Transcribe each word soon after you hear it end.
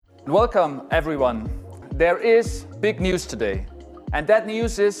Welcome, everyone. There is big news today, and that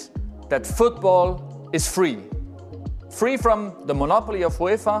news is that football is free. Free from the monopoly of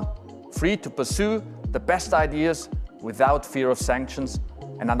UEFA, free to pursue the best ideas without fear of sanctions,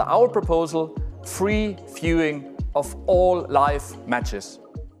 and under our proposal, free viewing of all live matches.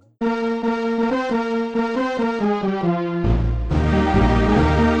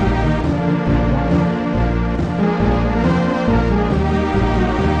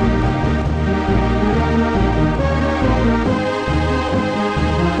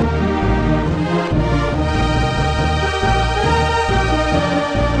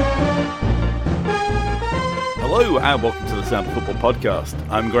 Hello and welcome to the Sound of Football podcast.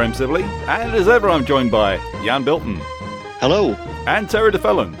 I'm Graham Sibley, and as ever I'm joined by Jan Bilton. Hello. And Terry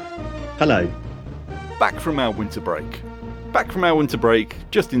DeFellon. Hello. Back from our winter break.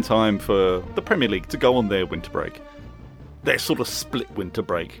 Just in time for the Premier League to go on their winter break. Their sort of split winter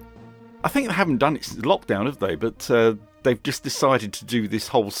break. I think they haven't done it since lockdown, have they? But they've just decided to do this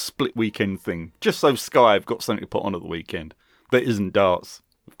whole split weekend thing, just so Sky have got something to put on at the weekend. That isn't darts.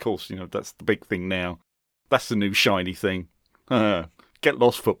 Of course, that's the big thing now. That's the new shiny thing. Get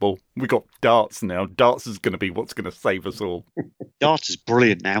lost, football. We got darts now. Darts is going to be what's going to save us all. Darts is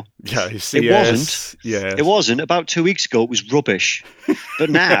brilliant now. Yeah, It wasn't. Yeah, it wasn't. About 2 weeks ago, it was rubbish.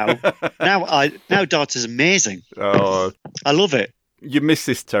 But now darts is amazing. Oh, I love it. You missed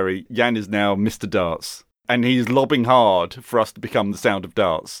this, Terry. Jan is now Mr. Darts, and he's lobbing hard for us to become the Sound of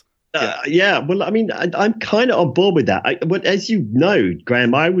Darts. Well, I mean, I'm kind of on board with that. But as you know,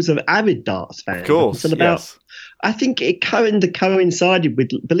 Graham, I was an avid darts fan. Of course, yes. I think it coincided with,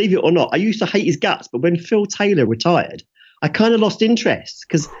 believe it or not, I used to hate his guts, but when Phil Taylor retired, I kind of lost interest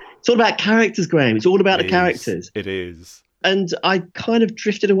because it's all about characters, Graham. It's all about the characters. It is. And I kind of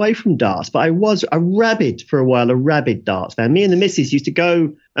drifted away from darts, but I was a rabid darts fan. Me and the missus used to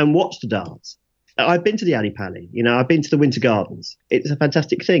go and watch the darts. I've been to the Ali Pali, I've been to the Winter Gardens. It's a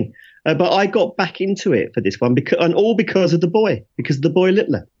fantastic thing. But I got back into it for this one because of the boy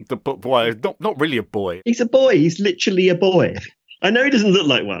Littler. The boy, not really a boy. He's a boy. He's literally a boy. I know he doesn't look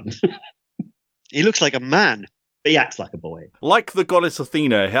like one. He looks like a man. But he acts like a boy. Like the goddess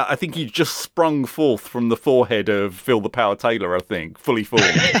Athena, I think he just sprung forth from the forehead of Phil the Power Taylor, I think, fully formed.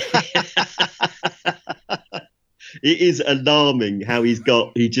 It is alarming how it's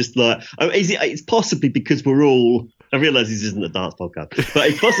possibly because we're all, I realise this isn't a dance podcast, but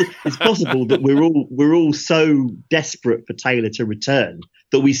it's possible that we're all so desperate for Taylor to return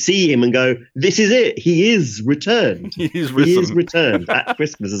that we see him and go, this is it. He is returned. He is returned at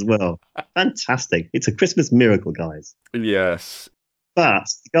Christmas as well. Fantastic. It's a Christmas miracle, guys. Yes. But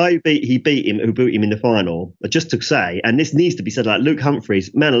the guy who beat him in the final, just to say, and this needs to be said, like Luke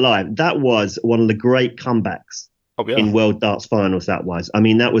Humphries, man alive, that was one of the great comebacks. In World Darts Finals, that was. I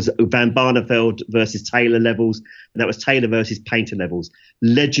mean, that was Van Barneveld versus Taylor levels, and that was Taylor versus Painter levels.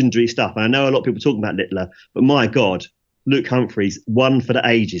 Legendary stuff. And I know a lot of people talking about Littler, but my God, Luke Humphries, one for the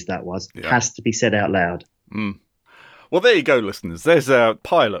ages that was. Yeah. Has to be said out loud. Mm. Well, there you go, listeners. There's a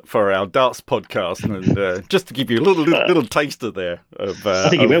pilot for our darts podcast, and just to give you a little taster there of. I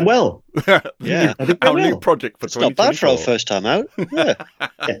think it went well. Yeah, our new project for 2024. It's not bad for our first time out. Yeah.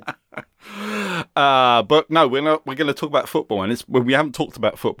 But no, we're not. We're going to talk about football, and we haven't talked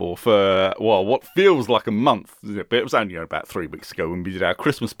about football for what feels like a month. But it was only about 3 weeks ago when we did our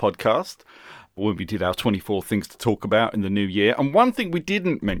Christmas podcast. When we did our 24 things to talk about in the new year. And one thing we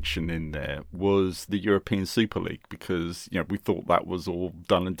didn't mention in there was the European Super League, because we thought that was all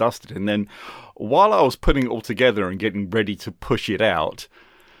done and dusted. And then while I was putting it all together and getting ready to push it out,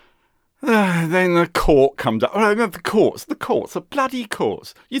 then the court comes up. Oh, no, the bloody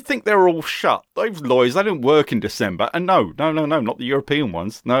courts. You'd think they're all shut. Those lawyers, they don't work in December. And no, not the European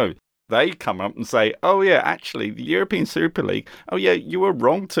ones. No. They come up and say, oh, yeah, actually, the European Super League, oh, yeah, you were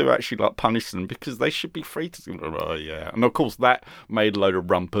wrong to actually punish them because they should be free to. Oh, yeah. And, of course, that made a load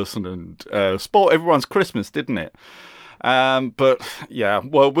of rumpus and spoiled everyone's Christmas, didn't it? But, yeah,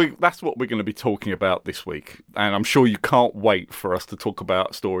 well, that's what we're going to be talking about this week. And I'm sure you can't wait for us to talk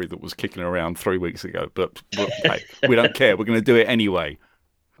about a story that was kicking around 3 weeks ago. But hey, we don't care. We're going to do it anyway.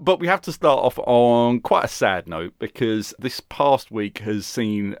 But we have to start off on quite a sad note because this past week has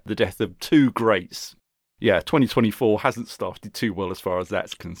seen the death of two greats. Yeah, 2024 hasn't started too well as far as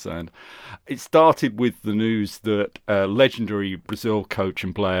that's concerned. It started with the news that legendary Brazil coach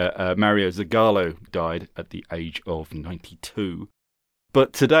and player Mario Zagallo died at the age of 92.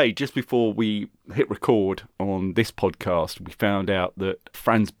 But today, just before we hit record on this podcast, we found out that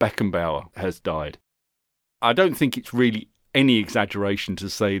Franz Beckenbauer has died. I don't think it's really any exaggeration to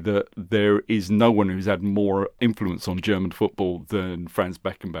say that there is no one who's had more influence on German football than Franz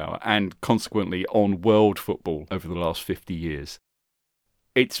Beckenbauer, and consequently on world football over the last 50 years.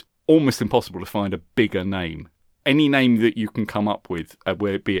 It's almost impossible to find a bigger name. Any name that you can come up with,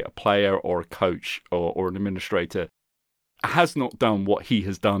 whether it be a player or a coach or an administrator, has not done what he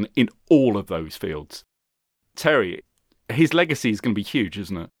has done in all of those fields. Terry, his legacy is going to be huge,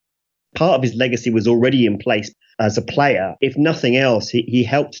 isn't it? Part of his legacy was already in place as a player. If nothing else, he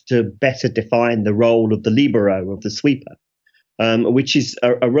helped to better define the role of the libero, of the sweeper, which is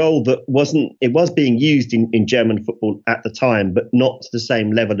a role that was being used in German football at the time, but not to the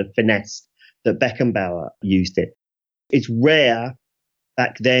same level of finesse that Beckenbauer used it. It's rare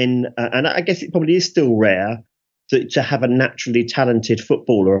back then, and I guess it probably is still rare, to have a naturally talented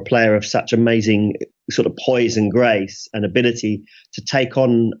footballer, a player of such amazing sort of poise and grace and ability to take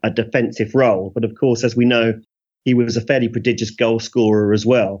on a defensive role. But of course, as we know, he was a fairly prodigious goal scorer as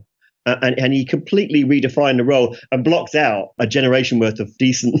well. And he completely redefined the role and blocked out a generation worth of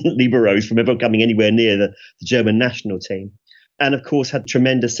decent liberos from ever coming anywhere near the German national team. And of course, had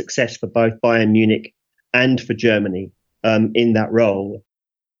tremendous success for both Bayern Munich and for Germany in that role.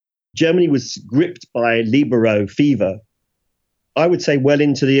 Germany was gripped by libero fever, I would say, well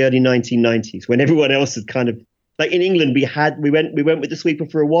into the early 1990s, when everyone else had kind of, like in England, we went with the sweeper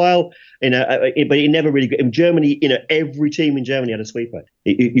for a while, but it never really. In Germany, every team in Germany had a sweeper.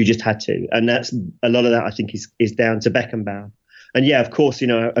 You just had to, and that's a lot of that. I think is down to Beckenbauer, and yeah, of course,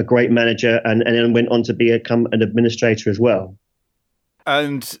 a great manager, and then went on to become an administrator as well.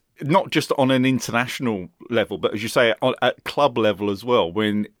 And not just on an international level, but as you say, at club level as well,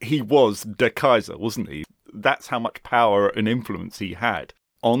 when he was Der Kaiser, wasn't he? That's how much power and influence he had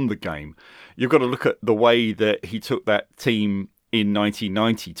on the game. You've got to look at the way that he took that team in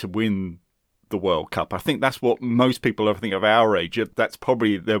 1990 to win the World Cup. I think that's what most people, I think, of our age, that's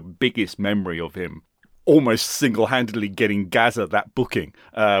probably their biggest memory of him. Almost single-handedly getting Gaza that booking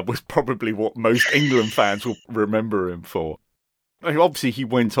was probably what most England fans will remember him for. Obviously, he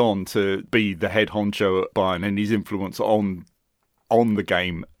went on to be the head honcho at Bayern, and his influence on the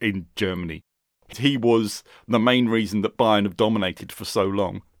game in Germany. He was the main reason that Bayern have dominated for so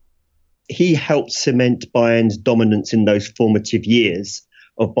long. He helped cement Bayern's dominance in those formative years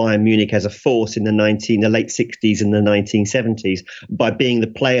of Bayern Munich as a force in the late 60s and the 1970s by being the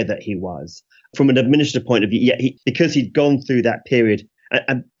player that he was. From an administrative point of view, because he'd gone through that period.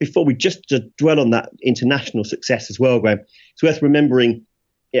 And before we just to dwell on that international success as well, Graham, it's worth remembering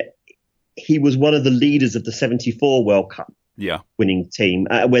he was one of the leaders of the 74 World Cup winning team,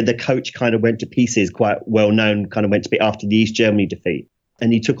 where the coach kind of went to pieces, quite well known, kind of went to be after the East Germany defeat.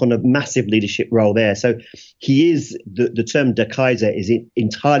 And he took on a massive leadership role there. So he is, the term Der Kaiser is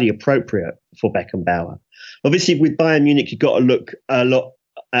entirely appropriate for Beckenbauer. Obviously, with Bayern Munich, you've got to look a lot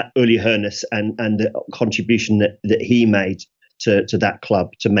at Uli Hoeneß and the contribution that he made to that club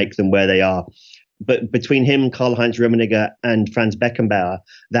to make them where they are. But between him, Karl-Heinz Rummenigge and Franz Beckenbauer,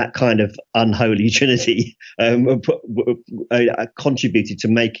 that kind of unholy trinity contributed to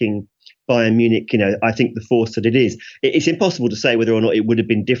making Bayern Munich, I think the force that it is. It's impossible to say whether or not it would have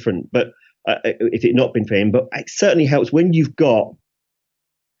been different, but if it had not been for him. But it certainly helps when you've got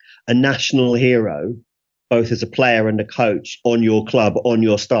a national hero, both as a player and a coach, on your club, on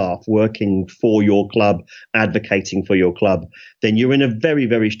your staff, working for your club, advocating for your club, then you're in a very,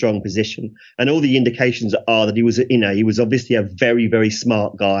 very strong position. And all the indications are that he was obviously a very, very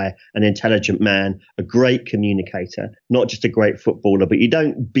smart guy, an intelligent man, a great communicator, not just a great footballer, but you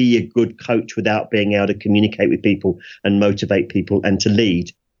don't be a good coach without being able to communicate with people and motivate people and to lead.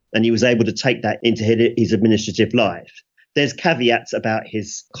 And he was able to take that into his administrative life. There's caveats about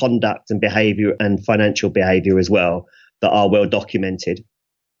his conduct and behaviour and financial behaviour as well that are well documented.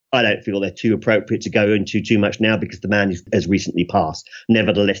 I don't feel they're too appropriate to go into too much now because the man has recently passed.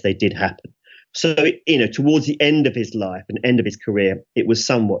 Nevertheless, they did happen. So, towards the end of his life and end of his career, it was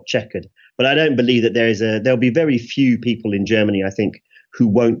somewhat checkered. But I don't believe that there'll be very few people in Germany, I think, who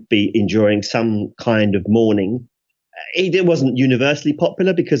won't be enjoying some kind of mourning. He wasn't universally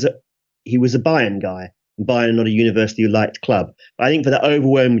popular because he was a Bayern guy. Bayern, not a universally liked club. I think for the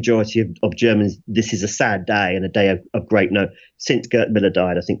overwhelming majority of Germans, this is a sad day and a day of great note. Since Gerd Müller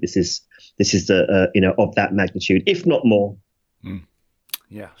died, I think this is of that magnitude, if not more. Mm.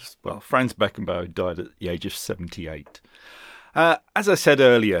 Yes. Well, Franz Beckenbauer died at the age of 78. As I said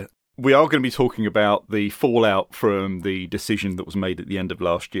earlier, we are going to be talking about the fallout from the decision that was made at the end of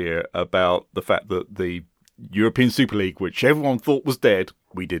last year about the fact that the European Super League, which everyone thought was dead.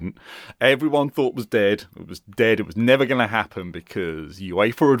 We didn't. Everyone thought was dead. It was dead. It was never going to happen because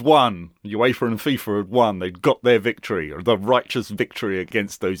UEFA had won. UEFA and FIFA had won. They'd got their victory, or the righteous victory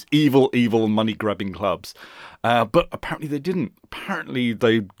against those evil money-grabbing clubs. But apparently they didn't. Apparently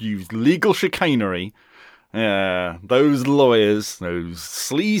they used legal chicanery. Those lawyers, those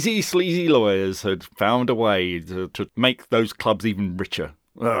sleazy lawyers had found a way to make those clubs even richer.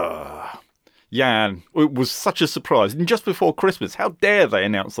 Jan, it was such a surprise. And just before Christmas, how dare they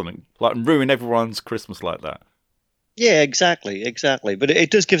announce something like and ruin everyone's Christmas like that? Yeah, exactly. But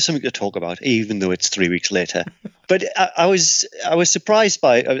it does give something to talk about, even though it's 3 weeks later. But I was surprised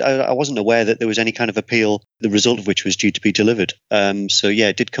by. I wasn't aware that there was any kind of appeal, the result of which was due to be delivered. So yeah,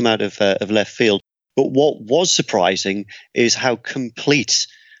 it did come out of left field. But what was surprising is how complete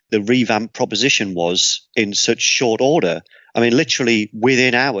the revamped proposition was in such short order. I mean, literally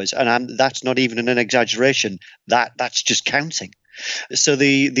within hours, and that's not even an exaggeration. That's just counting. So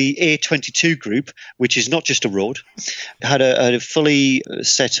the A22 group, which is not just a road, had a fully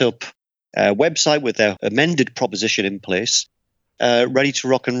set up website with their amended proposition in place, ready to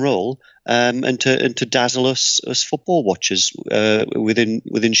rock and roll, and to dazzle us football watchers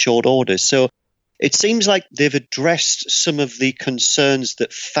within short order. So it seems like they've addressed some of the concerns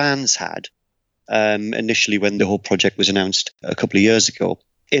that fans had initially when the whole project was announced a couple of years ago,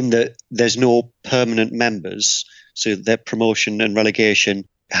 in that there's no permanent members, so their promotion and relegation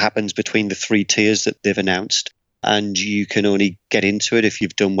happens between the three tiers that they've announced, and you can only get into it if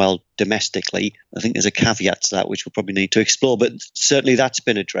you've done well domestically. I think there's a caveat to that which we'll probably need to explore, but certainly that's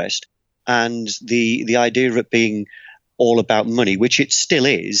been addressed. And the idea of it being all about money, which it still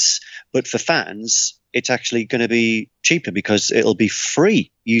is, but for fans, it's actually going to be cheaper because it'll be free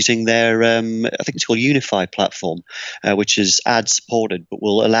using their, I think it's called Unify platform, which is ad supported, but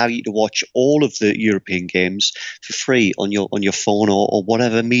will allow you to watch all of the European games for free on your phone or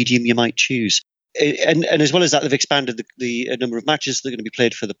whatever medium you might choose. And as well as that, they've expanded the number of matches that are going to be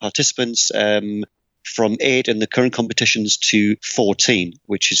played for the participants from 8 in the current competitions to 14,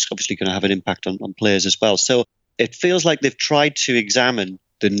 which is obviously going to have an impact on players as well. So it feels like they've tried to examine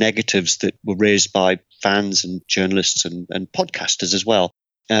the negatives that were raised by fans and journalists and podcasters as well,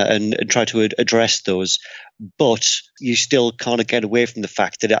 and try to address those. But you still can't get away from the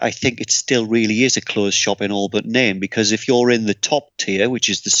fact that I think it still really is a closed shop in all but name, because if you're in the top tier, which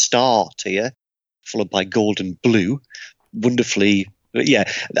is the star tier, followed by gold and blue, wonderfully, yeah.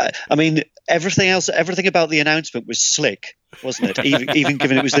 I mean, everything about the announcement was slick, wasn't it? Even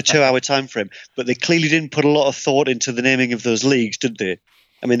given it was the 2 hour time frame. But they clearly didn't put a lot of thought into the naming of those leagues, did they?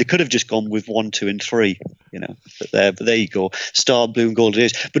 I mean, they could have just gone with 1, 2, and 3, But there you go. Star, blue, and gold it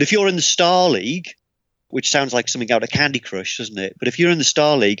is. But if you're in the Star League, which sounds like something out of Candy Crush, doesn't it? But if you're in the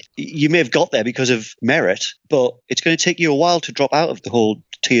Star League, you may have got there because of merit, but it's going to take you a while to drop out of the whole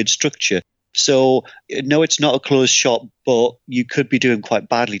tiered structure. So, no, it's not a closed shop, but you could be doing quite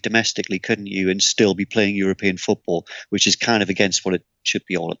badly domestically, couldn't you, and still be playing European football, which is kind of against what it should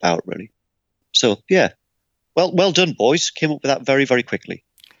be all about, really. So, yeah. Well done, boys. Came up with that very, very quickly.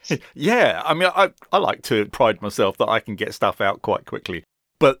 Yeah, I mean, I like to pride myself that I can get stuff out quite quickly.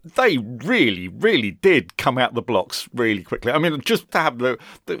 But they really, really did come out the blocks really quickly. I mean, just to have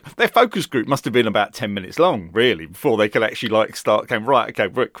their focus group must have been about 10 minutes long, really, before they could actually start going, right,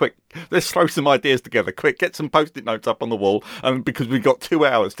 okay, quick, let's throw some ideas together, quick, get some Post-it notes up on the wall, because we've got 2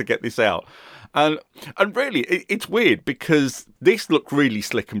 hours to get this out. And really, it's weird because this looked really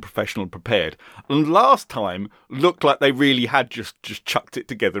slick and professional and prepared. And last time looked like they really had just chucked it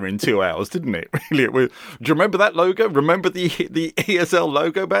together in 2 hours, didn't it? Really, do you remember that logo? Remember the ESL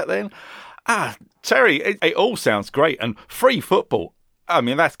logo back then? Terry, it all sounds great. And free football. I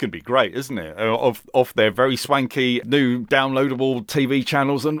mean, that's going to be great, isn't it? Off their very swanky new downloadable TV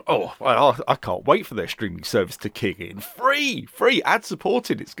channels. And, I can't wait for their streaming service to kick in. Free,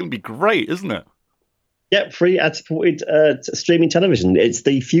 ad-supported. It's going to be great, isn't it? Yeah, free ad-supported streaming television. It's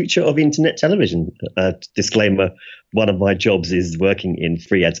the future of internet television. Disclaimer, one of my jobs is working in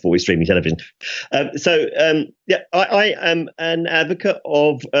free ad-supported streaming television. I am an advocate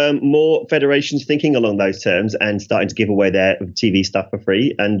of more federations thinking along those terms and starting to give away their TV stuff for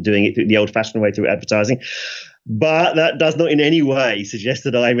free and doing it the old-fashioned way through advertising. But that does not in any way suggest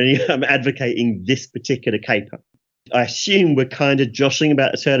that I'm advocating this particular caper. I assume we're kind of jostling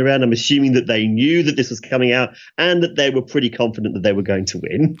about a turnaround. I'm assuming that they knew that this was coming out and that they were pretty confident that they were going to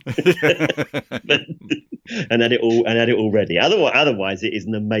win, and had it all ready. Otherwise, it is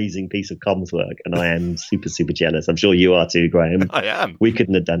an amazing piece of comms work, and I am super, super jealous. I'm sure you are too, Graham. I am. We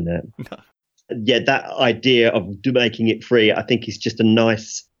couldn't have done that. Yeah, that idea of making it free, I think, is just a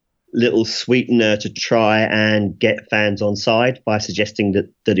nice little sweetener to try and get fans on side by suggesting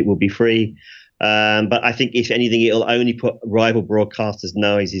that it will be free. But I think, if anything, it'll only put rival broadcasters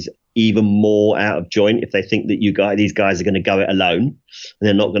noses even more out of joint if they think that these guys are going to go it alone and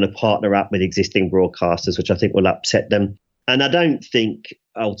they're not going to partner up with existing broadcasters, which I think will upset them. And I don't think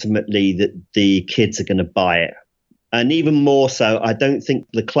ultimately that the kids are going to buy it. And even more so, I don't think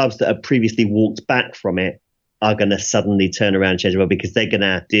the clubs that have previously walked back from it are going to suddenly turn around and change it, because they're going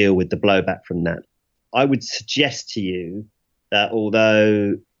to deal with the blowback from that. I would suggest to you that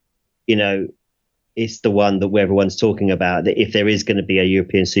although, it's the one that everyone's talking about, that if there is going to be a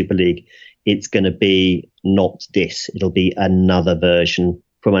European Super League, it's going to be not this. It'll be another version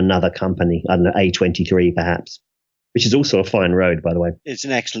from another company, I don't know, A23 perhaps, which is also a fine road, by the way. It's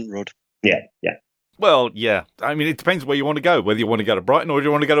an excellent road. Yeah. Well, yeah. I mean, it depends where you want to go, whether you want to go to Brighton or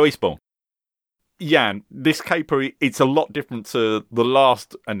you want to go to Eastbourne. Jan, this caper, it's a lot different to the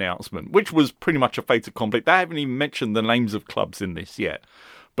last announcement, which was pretty much a fait accompli. They haven't even mentioned the names of clubs in this yet.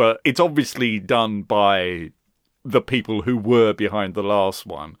 But it's obviously done by the people who were behind the last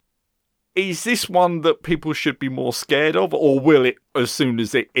one. Is this one that people should be more scared of, or will it, as soon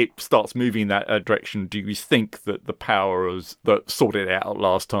as it starts moving in that direction, do you think that the powers that sorted it out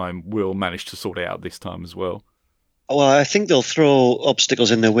last time will manage to sort it out this time as well? Well, I think they'll throw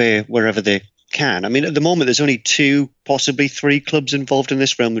obstacles in their way wherever they can. I mean, at the moment, there's only 2, possibly 3 clubs involved in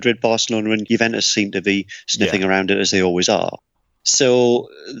this. Real Madrid, Barcelona and Juventus seem to be sniffing around it, as they always are. So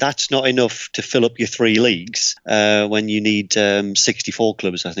that's not enough to fill up your 3 leagues when you need 64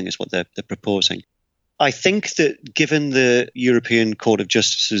 clubs, I think is what they're proposing. I think that given the European Court of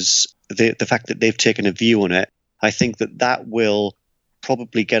Justice's, the fact that they've taken a view on it, I think that will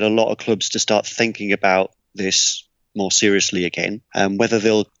probably get a lot of clubs to start thinking about this more seriously again. Whether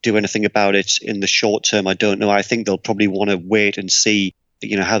they'll do anything about it in the short term, I don't know. I think they'll probably want to wait and see,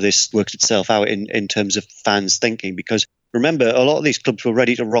 how this works itself out in terms of fans thinking, because remember, a lot of these clubs were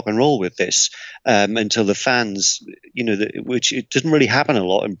ready to rock and roll with this until the fans, which it doesn't really happen a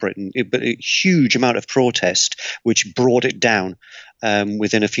lot in Britain, but a huge amount of protest, which brought it down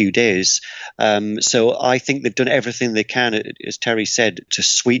within a few days. So I think they've done everything they can, as Terry said, to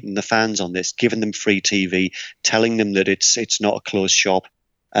sweeten the fans on this, giving them free TV, telling them that it's not a closed shop.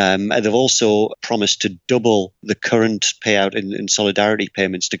 And they've also promised to double the current payout in solidarity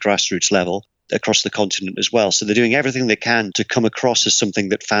payments to grassroots level across the continent as well. So they're doing everything they can to come across as something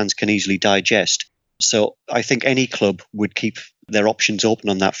that fans can easily digest. So I think any club would keep their options open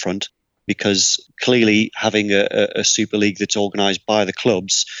on that front, because clearly having a Super League that's organised by the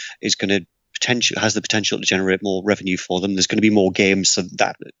clubs has the potential to generate more revenue for them. There's going to be more games, so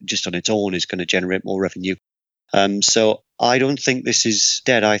that just on its own is going to generate more revenue. So I don't think this is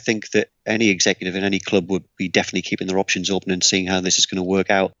dead. I think that any executive in any club would be definitely keeping their options open and seeing how this is going to work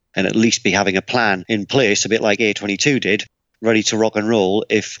out, and at least be having a plan in place, a bit like A22 did, ready to rock and roll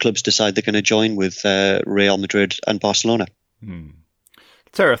if clubs decide they're going to join with Real Madrid and Barcelona.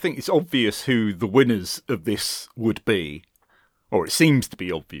 Terry, I think it's obvious who the winners of this would be, or it seems to be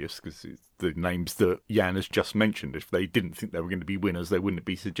obvious, because it's the names that Jan has just mentioned. If they didn't think they were going to be winners, they wouldn't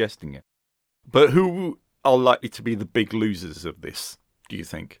be suggesting it. But who are likely to be the big losers of this, do you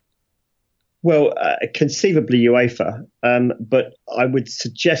think? Well, conceivably UEFA, but I would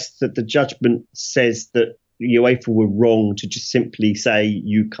suggest that the judgment says that UEFA were wrong to just simply say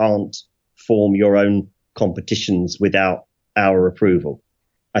you can't form your own competitions without our approval.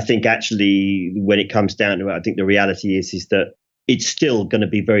 I think actually when it comes down to it, I think the reality is that it's still going to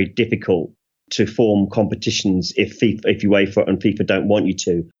be very difficult to form competitions if UEFA and FIFA don't want you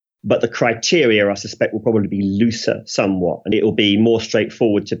to. But the criteria, I suspect, will probably be looser somewhat, and it will be more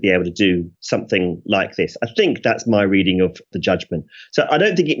straightforward to be able to do something like this. I think that's my reading of the judgment. So I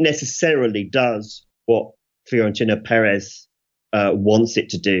don't think it necessarily does what Florentino Perez wants it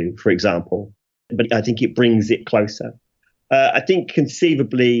to do, for example, but I think it brings it closer. I think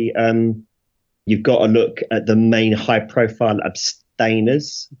conceivably you've got to look at the main high-profile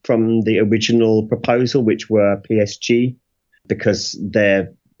abstainers from the original proposal, which were PSG, because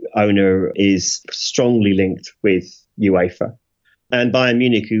their owner is strongly linked with UEFA, and Bayern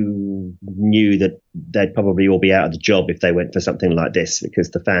Munich, who knew that they'd probably all be out of the job if they went for something like this, because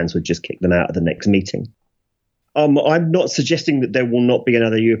the fans would just kick them out of the next meeting. I'm not suggesting that there will not be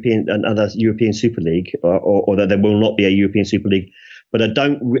another European Super League, or that there will not be a European Super League, but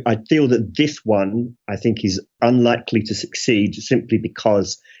I feel that this one, I think, is unlikely to succeed simply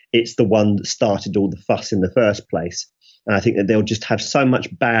because it's the one that started all the fuss in the first place. And I think that they'll just have so much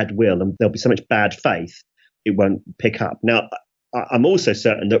bad will and there'll be so much bad faith, it won't pick up. Now, I'm also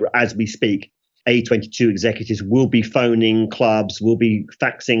certain that as we speak, A22 executives will be phoning clubs, will be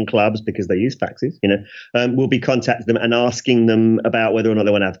faxing clubs because they use faxes, will be contacting them and asking them about whether or not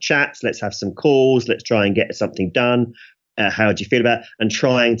they want to have chats. Let's have some calls. Let's try and get something done. How do you feel about it? And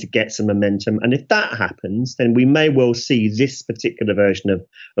trying to get some momentum. And if that happens, then we may well see this particular version of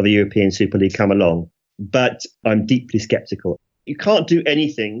the European Super League come along. But I'm deeply skeptical. You can't do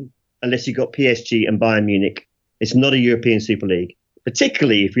anything unless you've got PSG and Bayern Munich. It's not a European Super League,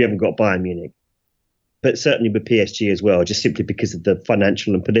 particularly if you haven't got Bayern Munich. But certainly with PSG as well, just simply because of the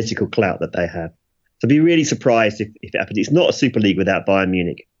financial and political clout that they have. So I'd be really surprised if it happened. It's not a Super League without Bayern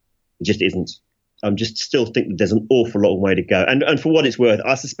Munich. It just isn't. I'm just still think that there's an awful long way to go. And for what it's worth,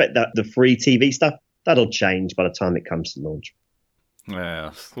 I suspect that the free TV stuff, that'll change by the time it comes to launch.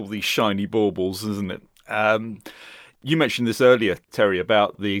 Yeah, all these shiny baubles, isn't it? You mentioned this earlier, Terry,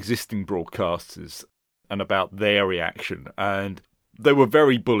 about the existing broadcasters and about their reaction. And they were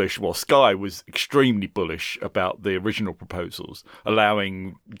very bullish. Well, Sky was extremely bullish about the original proposals,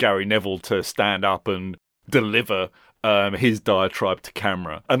 allowing Gary Neville to stand up and deliver his diatribe to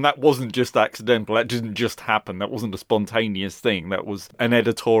camera. And that wasn't just accidental. That didn't just happen. That wasn't a spontaneous thing. That was an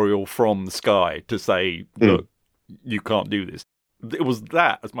editorial from Sky to say, look, you can't do this. It was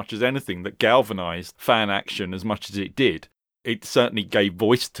that, as much as anything, that galvanised fan action as much as it did. It certainly gave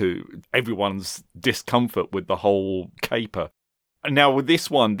voice to everyone's discomfort with the whole caper. And now with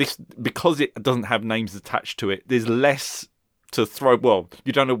this one, because it doesn't have names attached to it, there's less to throw. Well,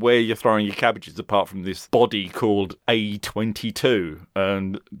 you don't know where you're throwing your cabbages apart from this body called A22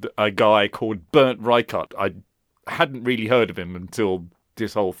 and a guy called Bernd Reichert. I hadn't really heard of him until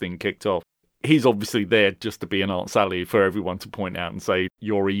this whole thing kicked off. He's obviously there just to be an Aunt Sally for everyone to point out and say,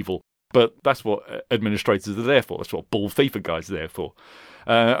 you're evil. But that's what administrators are there for. That's what Ball FIFA Guy is there for.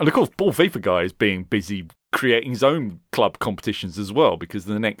 And of course, Ball FIFA Guy is being busy creating his own club competitions as well, because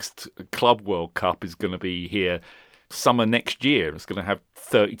the next Club World Cup is going to be here summer next year. It's going to have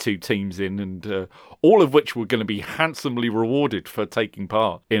 32 teams in, and all of which were going to be handsomely rewarded for taking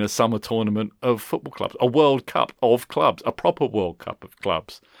part in a summer tournament of football clubs, a World Cup of clubs, a proper World Cup of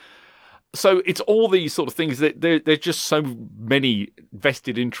clubs. So it's all these sort of things that there's just so many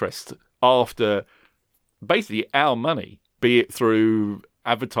vested interests after basically our money, be it through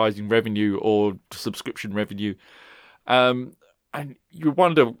advertising revenue or subscription revenue. And you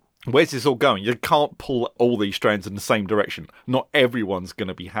wonder, where's this all going? You can't pull all these strands in the same direction. Not everyone's going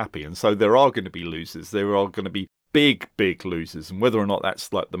to be happy. And so there are going to be losers. There are going to be big, big losers. And whether or not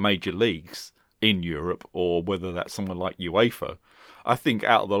that's like the major leagues in Europe or whether that's someone like UEFA, I think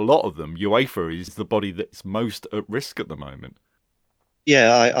out of a lot of them, UEFA is the body that's most at risk at the moment.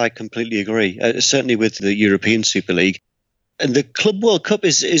 Yeah, I completely agree. Certainly with the European Super League. And the Club World Cup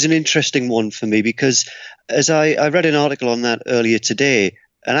is an interesting one for me because as I read an article on that earlier today,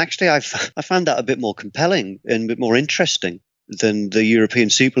 and actually I found that a bit more compelling and a bit more interesting than the European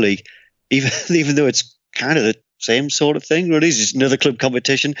Super League, even though it's kind of the same sort of thing, really. It's just another club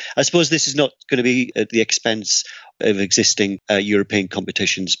competition. I suppose this is not going to be at the expense of existing European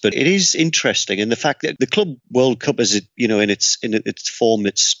competitions, but it is interesting. And the fact that the Club World Cup, as it, in its form,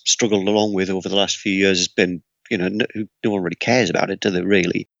 it's struggled along with over the last few years, has been, no one really cares about it, do they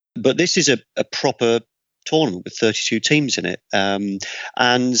really? But this is a proper tournament with 32 teams in it. And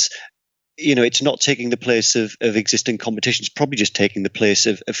it's not taking the place of existing competitions, probably just taking the place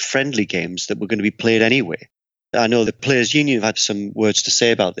of friendly games that were going to be played anyway. I know the Players' Union have had some words to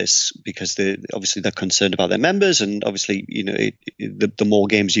say about this because they're concerned about their members, and obviously, the more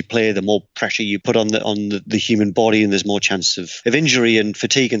games you play, the more pressure you put on the human body, and there's more chance of injury and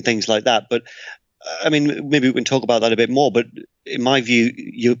fatigue and things like that. But I mean, maybe we can talk about that a bit more. But in my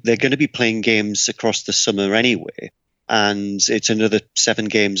view, they're going to be playing games across the summer anyway, and it's another 7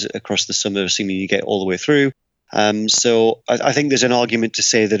 games across the summer, assuming you get all the way through. So I think there's an argument to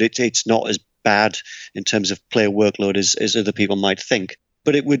say that it's not as bad in terms of player workload as other people might think.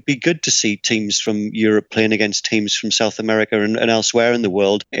 But it would be good to see teams from Europe playing against teams from South America and elsewhere in the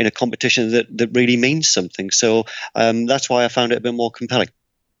world in a competition that really means something. So that's why I found it a bit more compelling.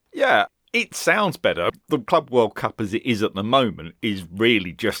 Yeah, it sounds better. The Club World Cup as it is at the moment is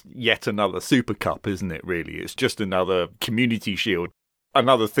really just yet another Super Cup, isn't it, really? It's just another Community Shield.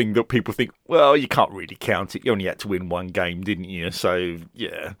 Another thing that people think, well, you can't really count it. You only had to win one game, didn't you? So,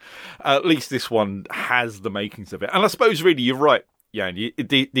 yeah, at least this one has the makings of it. And I suppose, really, you're right, Jan.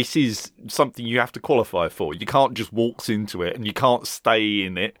 This is something you have to qualify for. You can't just waltz into it, and you can't stay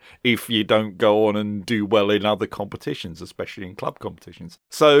in it if you don't go on and do well in other competitions, especially in club competitions.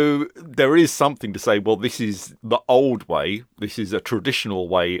 So there is something to say, well, this is the old way. This is a traditional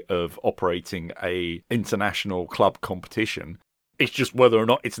way of operating a international club competition. It's just whether or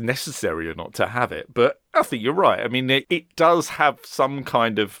not it's necessary or not to have it. But I think you're right. I mean, it does have some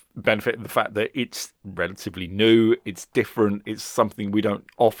kind of benefit in the fact that it's relatively new, it's different, it's something we don't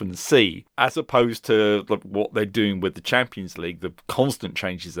often see, as opposed to what they're doing with the Champions League, the constant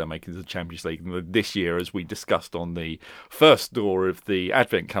changes they're making to the Champions League. And this year, as we discussed on the first door of the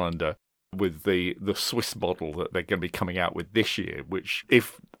Advent calendar, with the Swiss model that they're going to be coming out with this year, which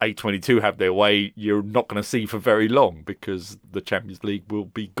if A22 have their way, you're not going to see for very long because the Champions League will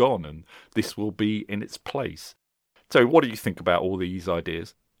be gone and this will be in its place. So what do you think about all these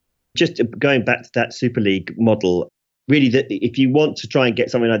ideas? Just going back to that Super League model, really, if you want to try and get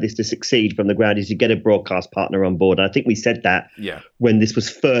something like this to succeed from the ground, is you get a broadcast partner on board. And I think we said that when this was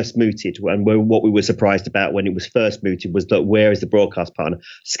first mooted, and what we were surprised about when it was first mooted was that where is the broadcast partner?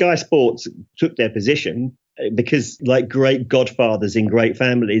 Sky Sports took their position because, like great godfathers in great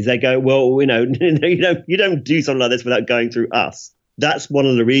families, they go, well, you don't do something like this without going through us. That's one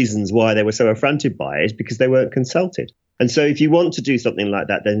of the reasons why they were so affronted by it, is because they weren't consulted. And so if you want to do something like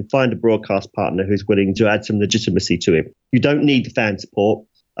that, then find a broadcast partner who's willing to add some legitimacy to it. You don't need the fan support.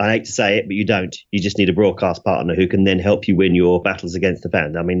 I hate to say it, but you don't. You just need a broadcast partner who can then help you win your battles against the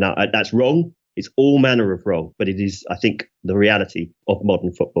fans. I mean, that's wrong. It's all manner of wrong, but it is, I think, the reality of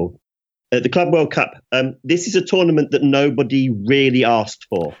modern football. The Club World Cup, this is a tournament that nobody really asked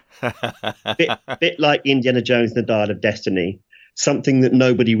for. Bit like Indiana Jones and the Dial of Destiny, something that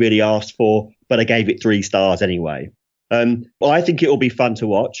nobody really asked for, but I gave it 3 stars anyway. I think it will be fun to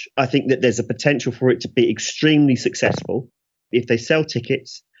watch. I think that there's a potential for it to be extremely successful if they sell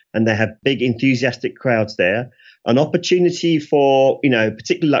tickets and they have big enthusiastic crowds there. An opportunity for,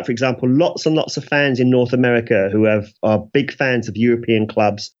 particularly like, for example, lots and lots of fans in North America who are big fans of European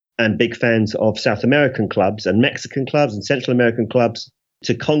clubs and big fans of South American clubs and Mexican clubs and Central American clubs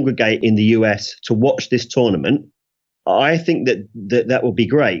to congregate in the US to watch this tournament. I think that will be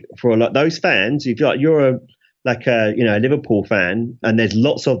great for a lot those fans. If you're a Liverpool fan, and there's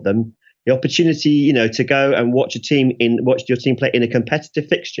lots of them, the opportunity, to go and watch your team play in a competitive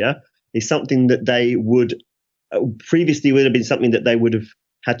fixture is something that they would previously would have been something that they would have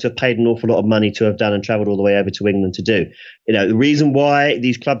had to have paid an awful lot of money to have done and traveled all the way over to England to do. The reason why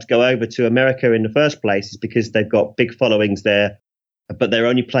these clubs go over to America in the first place is because they've got big followings there, but they're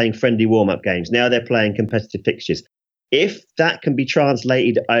only playing friendly warm-up games. Now they're playing competitive fixtures. If that can be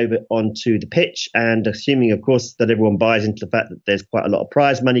translated over onto the pitch, and assuming, of course, that everyone buys into the fact that there's quite a lot of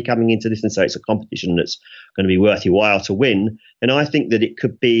prize money coming into this, and so it's a competition that's going to be worth your while to win, then I think that it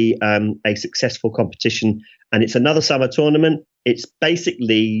could be a successful competition. And it's another summer tournament. It's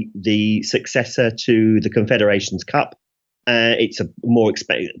basically the successor to the Confederations Cup. It's a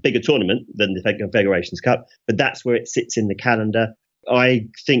bigger tournament than the Confederations Cup, but that's where it sits in the calendar. I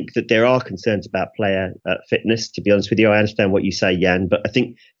think that there are concerns about player fitness, to be honest with you. I understand what you say, Jan, but I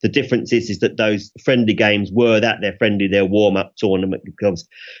think the difference is that those friendly games they're friendly, they're warm-up tournament, because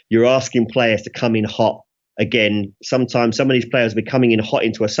you're asking players to come in hot. Again, sometimes some of these players will be coming in hot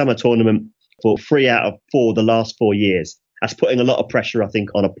into a summer tournament for 3 out of 4 the last 4 years. That's putting a lot of pressure, I think,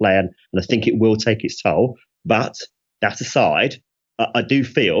 on a player, and I think it will take its toll. But that aside, I do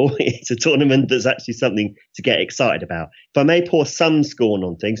feel it's a tournament that's actually something to get excited about. If I may pour some scorn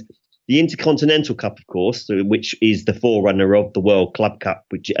on things, the Intercontinental Cup, of course, which is the forerunner of the World Club Cup,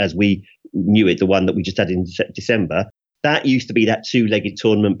 which, as we knew it, the one that we just had in December, that used to be that 2-legged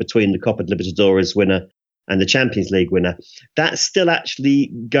tournament between the Copa Libertadores winner and the Champions League winner. That's still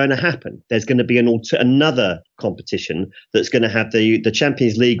actually going to happen. There's going to be another competition that's going to have the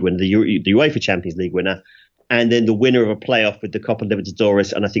Champions League winner, the UEFA Champions League winner, and then the winner of a playoff with the Copa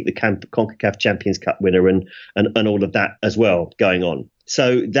Libertadores, and I think the CONCACAF Champions Cup winner, and all of that as well going on.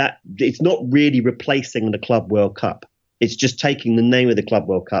 So that it's not really replacing the Club World Cup. It's just taking the name of the Club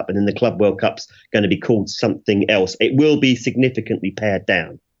World Cup, and then the Club World Cup's going to be called something else. It will be significantly pared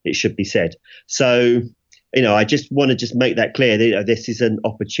down, it should be said. So, I just want to make that clear. This is an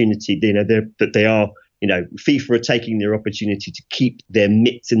opportunity, that they are, FIFA are taking their opportunity to keep their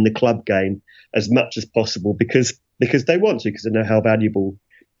mitts in the club game as much as possible because they want to, because they know how valuable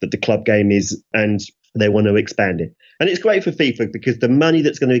that the club game is, and they want to expand it. And it's great for FIFA because the money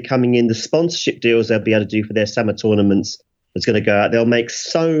that's going to be coming in, the sponsorship deals they'll be able to do for their summer tournaments that's going to go out, they'll make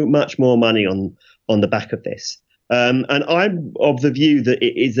so much more money on the back of this. And I'm of the view that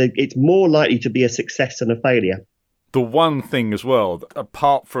it's more likely to be a success than a failure. The one thing as well,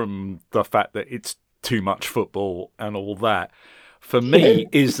 apart from the fact that it's too much football and all that, for me,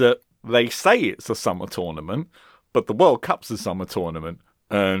 is that they say it's a summer tournament, but the World Cup's a summer tournament,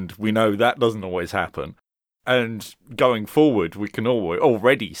 and we know that doesn't always happen. And going forward, we can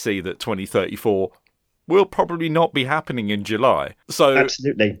already see that 2034 will probably not be happening in July. So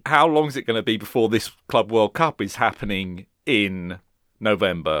absolutely, how long is it going to be before this Club World Cup is happening in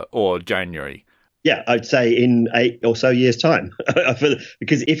November or January? Yeah, I'd say in 8 or so years' time.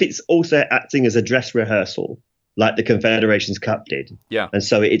 Because if it's also acting as a dress rehearsal, like the Confederations Cup did, and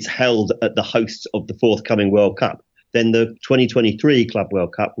so it's held at the host of the forthcoming World Cup, then the 2023 Club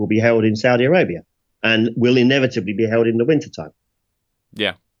World Cup will be held in Saudi Arabia and will inevitably be held in the wintertime.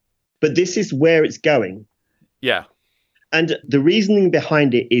 Yeah. But this is where it's going. Yeah. And the reasoning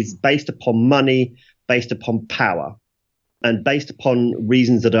behind it is based upon money, based upon power, and based upon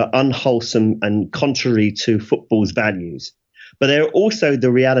reasons that are unwholesome and contrary to football's values. But there also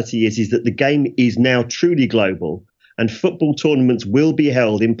the reality is that the game is now truly global, and football tournaments will be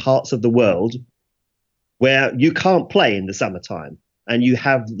held in parts of the world where you can't play in the summertime, and you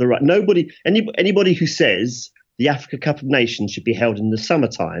have the right. Anybody who says the Africa Cup of Nations should be held in the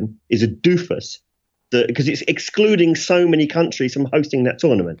summertime is a doofus, because it's excluding so many countries from hosting that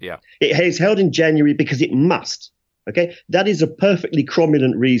tournament. Yeah. It is held in January because it must. Okay, that is a perfectly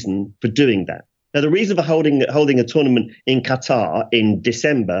cromulent reason for doing that. Now, the reason for holding a tournament in Qatar in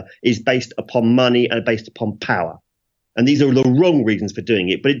December is based upon money and based upon power. And these are the wrong reasons for doing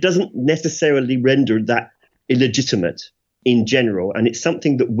it, but it doesn't necessarily render that illegitimate in general. And it's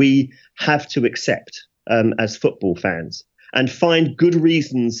something that we have to accept as football fans and find good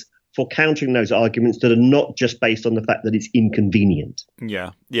reasons for countering those arguments that are not just based on the fact that it's inconvenient.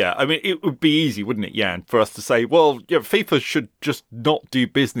 Yeah. I mean, it would be easy, wouldn't it, Jan, for us to say, well, FIFA should just not do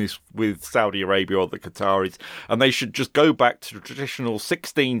business with Saudi Arabia or the Qataris, and they should just go back to the traditional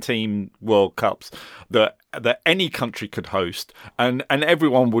 16-team World Cups that any country could host, and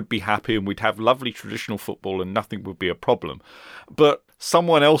everyone would be happy, and we'd have lovely traditional football, and nothing would be a problem. But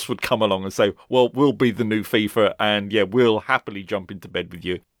someone else would come along and say, well, we'll be the new FIFA, and we'll happily jump into bed with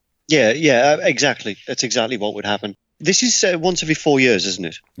you. Yeah, exactly. That's exactly what would happen. This is once every 4 years, isn't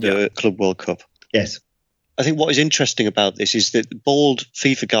it? The Club World Cup. Yes. I think what is interesting about this is that the bald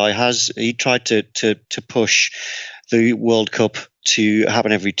FIFA guy he tried to push the World Cup to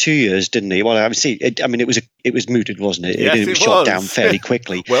happen every 2 years, didn't he? Well, it was mooted, wasn't it? Yes, it was shot down fairly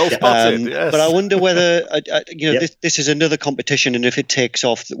quickly. Well spotted, yes. But I wonder whether this is another competition, and if it takes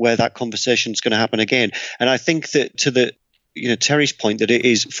off, where that conversation is going to happen again. And I think that to Terry's point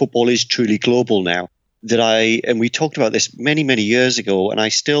that football is truly global now, and we talked about this many, many years ago, and I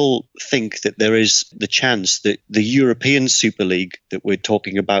still think that there is the chance that the European Super League that we're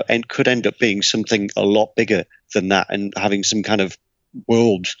talking about could end up being something a lot bigger than that and having some kind of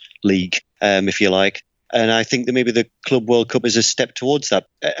world league, if you like. And I think that maybe the Club World Cup is a step towards that.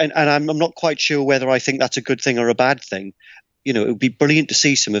 And I'm not quite sure whether I think that's a good thing or a bad thing. It would be brilliant to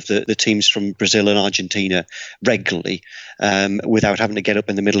see some of the teams from Brazil and Argentina regularly without having to get up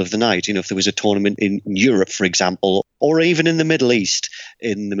in the middle of the night. If there was a tournament in Europe, for example, or even in the Middle East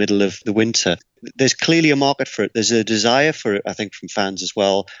in the middle of the winter. There's clearly a market for it. There's a desire for it, I think, from fans as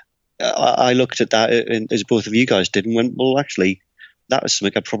well. I looked at that, as both of you guys did, and went, well, actually, that was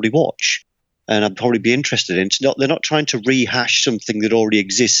something I'd probably watch. And I'd probably be interested in. They're not trying to rehash something that already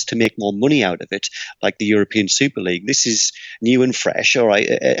exists to make more money out of it, like the European Super League. This is new and fresh, all right.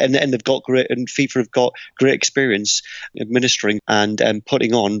 And they've got FIFA have got great experience administering and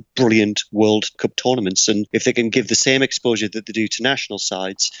putting on brilliant World Cup tournaments. And if they can give the same exposure that they do to national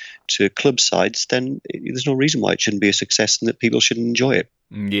sides, to club sides, then there's no reason why it shouldn't be a success and that people shouldn't enjoy it.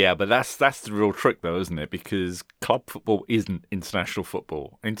 Yeah, but that's the real trick, though, isn't it? Because club football isn't international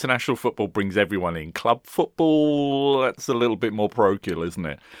football. International football brings everyone in. Club football, that's a little bit more parochial, isn't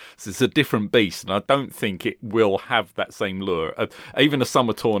it? So it's a different beast, and I don't think it will have that same lure. Even a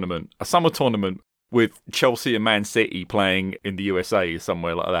summer tournament with Chelsea and Man City playing in the USA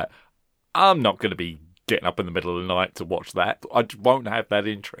somewhere like that, I'm not going to be getting up in the middle of the night to watch that. I won't have that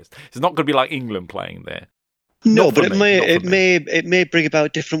interest. It's not going to be like England playing there. No, but it may bring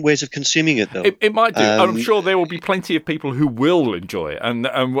about different ways of consuming it, though. It might do. I'm sure there will be plenty of people who will enjoy it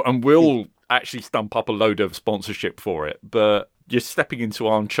and will actually stump up a load of sponsorship for it. But you're stepping into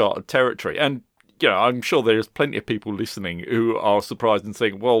uncharted territory, and I'm sure there's plenty of people listening who are surprised and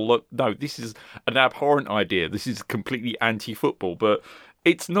saying, "Well, look, no, this is an abhorrent idea. This is completely anti-football." But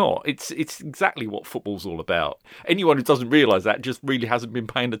it's not. It's exactly what football's all about. Anyone who doesn't realise that just really hasn't been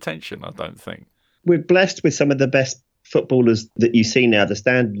paying attention, I don't think. We're blessed with some of the best footballers that you see now. The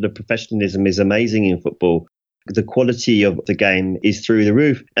standard of professionalism is amazing in football. The quality of the game is through the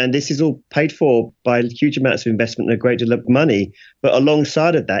roof. And this is all paid for by huge amounts of investment and a great deal of money. But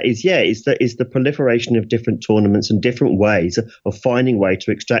alongside of that is the proliferation of different tournaments and different ways of finding a way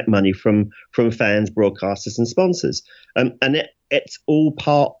to extract money from fans, broadcasters and sponsors. It's all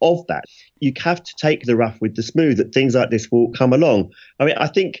part of that. You have to take the rough with the smooth, that things like this will come along. I mean, I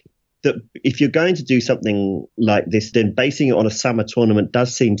think that if you're going to do something like this, then basing it on a summer tournament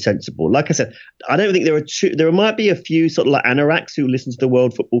does seem sensible. Like I said, I don't think there might be a few sort of like anoraks who listen to the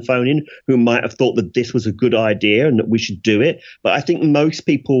World Football Phone-In who might have thought that this was a good idea and that we should do it. But I think most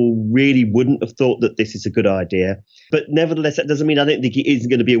people really wouldn't have thought that this is a good idea. But nevertheless, that doesn't mean I don't think it isn't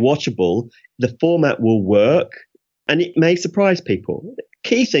going to be watchable. The format will work and it may surprise people.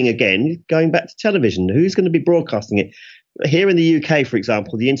 Key thing, again, going back to television, who's going to be broadcasting it? Here in the UK, for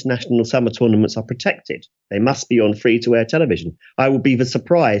example, the international summer tournaments are protected. They must be on free-to-air television. I would be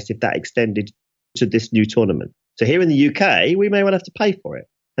surprised if that extended to this new tournament. So here in the UK, we may well have to pay for it.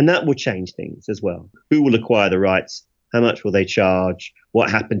 And that will change things as well. Who will acquire the rights? How much will they charge?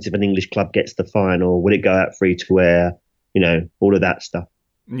 What happens if an English club gets the final? Will it go out free-to-air? All of that stuff.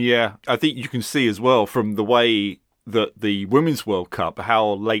 Yeah, I think you can see as well from the way that the Women's World Cup,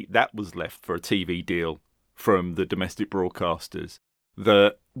 how late that was left for a TV deal from the domestic broadcasters.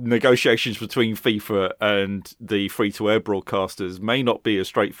 The negotiations between FIFA and the free-to-air broadcasters may not be as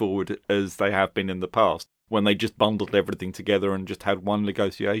straightforward as they have been in the past, when they just bundled everything together and just had one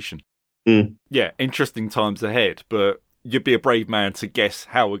negotiation. Yeah, interesting times ahead, but you'd be a brave man to guess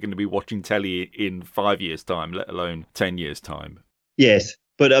how we're going to be watching telly in 5 years' time, let alone 10 years' time. Yes,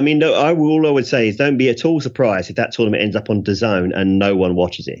 but I mean, all I would say is don't be at all surprised if that tournament ends up on DAZN and no one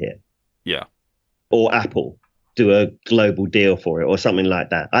watches it here. Yeah. Or Apple do a global deal for it or something like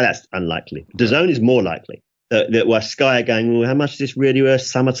that. That's unlikely. DAZN is more likely. That Sky are going, well, how much is this really worth?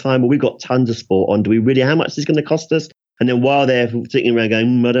 Summertime? Well, we've got tons of sport on. Do we really? How much is this going to cost us? And then while they're sitting around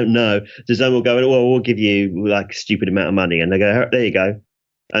going, I don't know, DAZN will go, well, we'll give you like a stupid amount of money. And they go, there you go.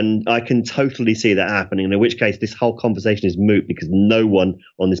 And I can totally see that happening, in which case this whole conversation is moot because no one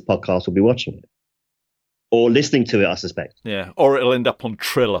on this podcast will be watching it. Or listening to it, I suspect. Yeah, or it'll end up on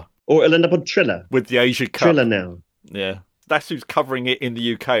Triller. Or it'll end up on Triller. With the Asia Cup. Triller now. Yeah. That's who's covering it in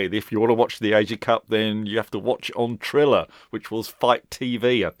the UK. If you want to watch the Asia Cup, then you have to watch on Triller, which was Fight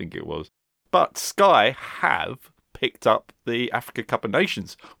TV, I think it was. But Sky have picked up the Africa Cup of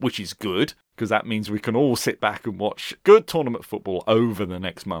Nations, which is good, because that means we can all sit back and watch good tournament football over the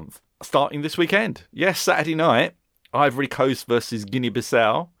next month. Starting this weekend. Yes, Saturday night, Ivory Coast versus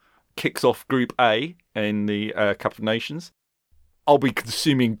Guinea-Bissau kicks off Group A in the Cup of Nations. I'll be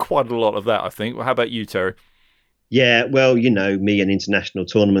consuming quite a lot of that, I think. Well, how about you, Terry? Yeah, well, me and international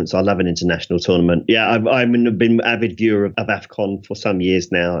tournaments. I love an international tournament. Yeah, I've been an avid viewer of AFCON for some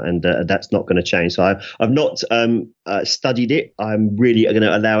years now, and that's not going to change. So I've not studied it. I'm really going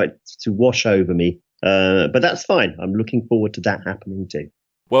to allow it to wash over me. But that's fine. I'm looking forward to that happening too.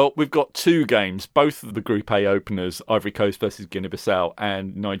 Well, we've got two games, both of the Group A openers, Ivory Coast versus Guinea-Bissau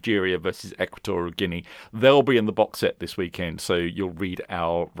and Nigeria versus Equatorial Guinea. They'll be in the box set this weekend, so you'll read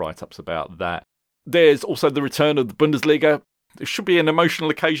our write-ups about that. There's also the return of the Bundesliga. It should be an emotional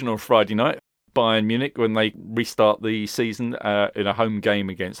occasion on Friday night. Bayern Munich, when they restart the season in a home game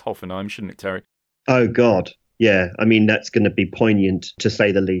against Hoffenheim, shouldn't it, Terry? Oh, God. Yeah, I mean, that's going to be poignant, to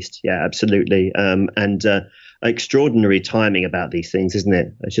say the least. Yeah, absolutely. And extraordinary timing about these things, isn't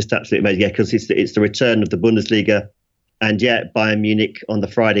it? It's just absolutely amazing. Yeah, because it's the return of the Bundesliga. And yet Bayern Munich on the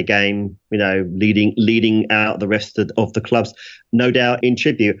Friday game, leading out the rest of the clubs, no doubt in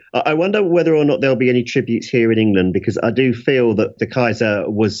tribute. I wonder whether or not there'll be any tributes here in England, because I do feel that the Kaiser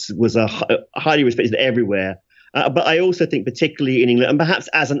was highly respected everywhere. But I also think particularly in England, and perhaps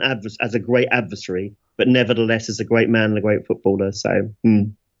as a great adversary, but nevertheless as a great man and a great footballer. So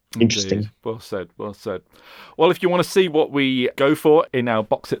interesting. Indeed. Well said, well said. Well, if you want to see what we go for in our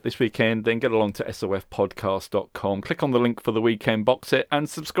box set this weekend, then get along to sofpodcast.com, click on the link for the weekend box set and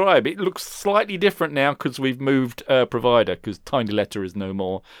subscribe. It looks slightly different now because we've moved provider, because Tiny Letter is no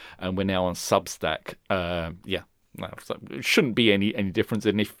more and we're now on Substack. No, so it shouldn't be any difference.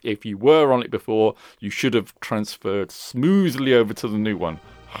 And if you were on it before, you should have transferred smoothly over to the new one.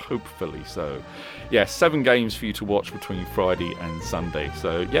 Hopefully so. Yeah, 7 games for you to watch between Friday and Sunday.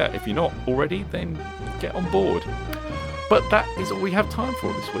 So yeah, if you're not already, then get on board. But that is all we have time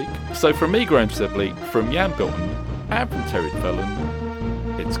for this week. So from me, Graham Sibley, from Jan Bilton, and from Terry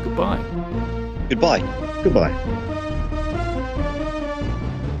Fellon, it's goodbye. Goodbye. Goodbye.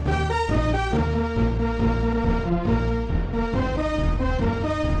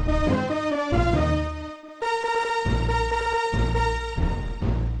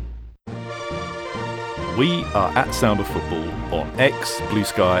 We are at Sound of Football on X, Blue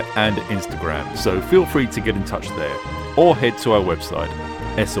Sky and Instagram, so feel free to get in touch there or head to our website,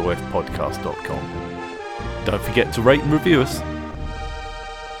 sofpodcast.com. Don't forget to rate and review us.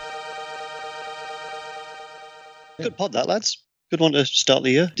 Good pod, that, lads. Good one to start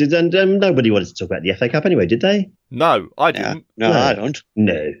the year. And nobody wanted to talk about the FA Cup anyway, did they? No, I didn't. No, I don't.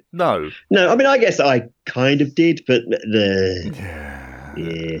 No. I mean, I guess I kind of did, but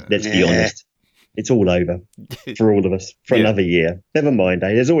let's be honest. It's all over for all of us for another year. Never mind,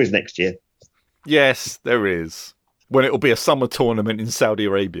 There's always next year. Yes, there is. When it'll be a summer tournament in Saudi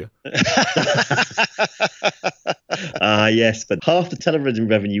Arabia. Yes, but half the television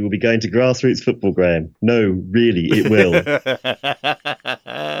revenue will be going to grassroots football, Graham. No, really, it will.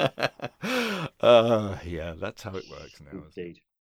 Yeah, that's how it works now. Indeed.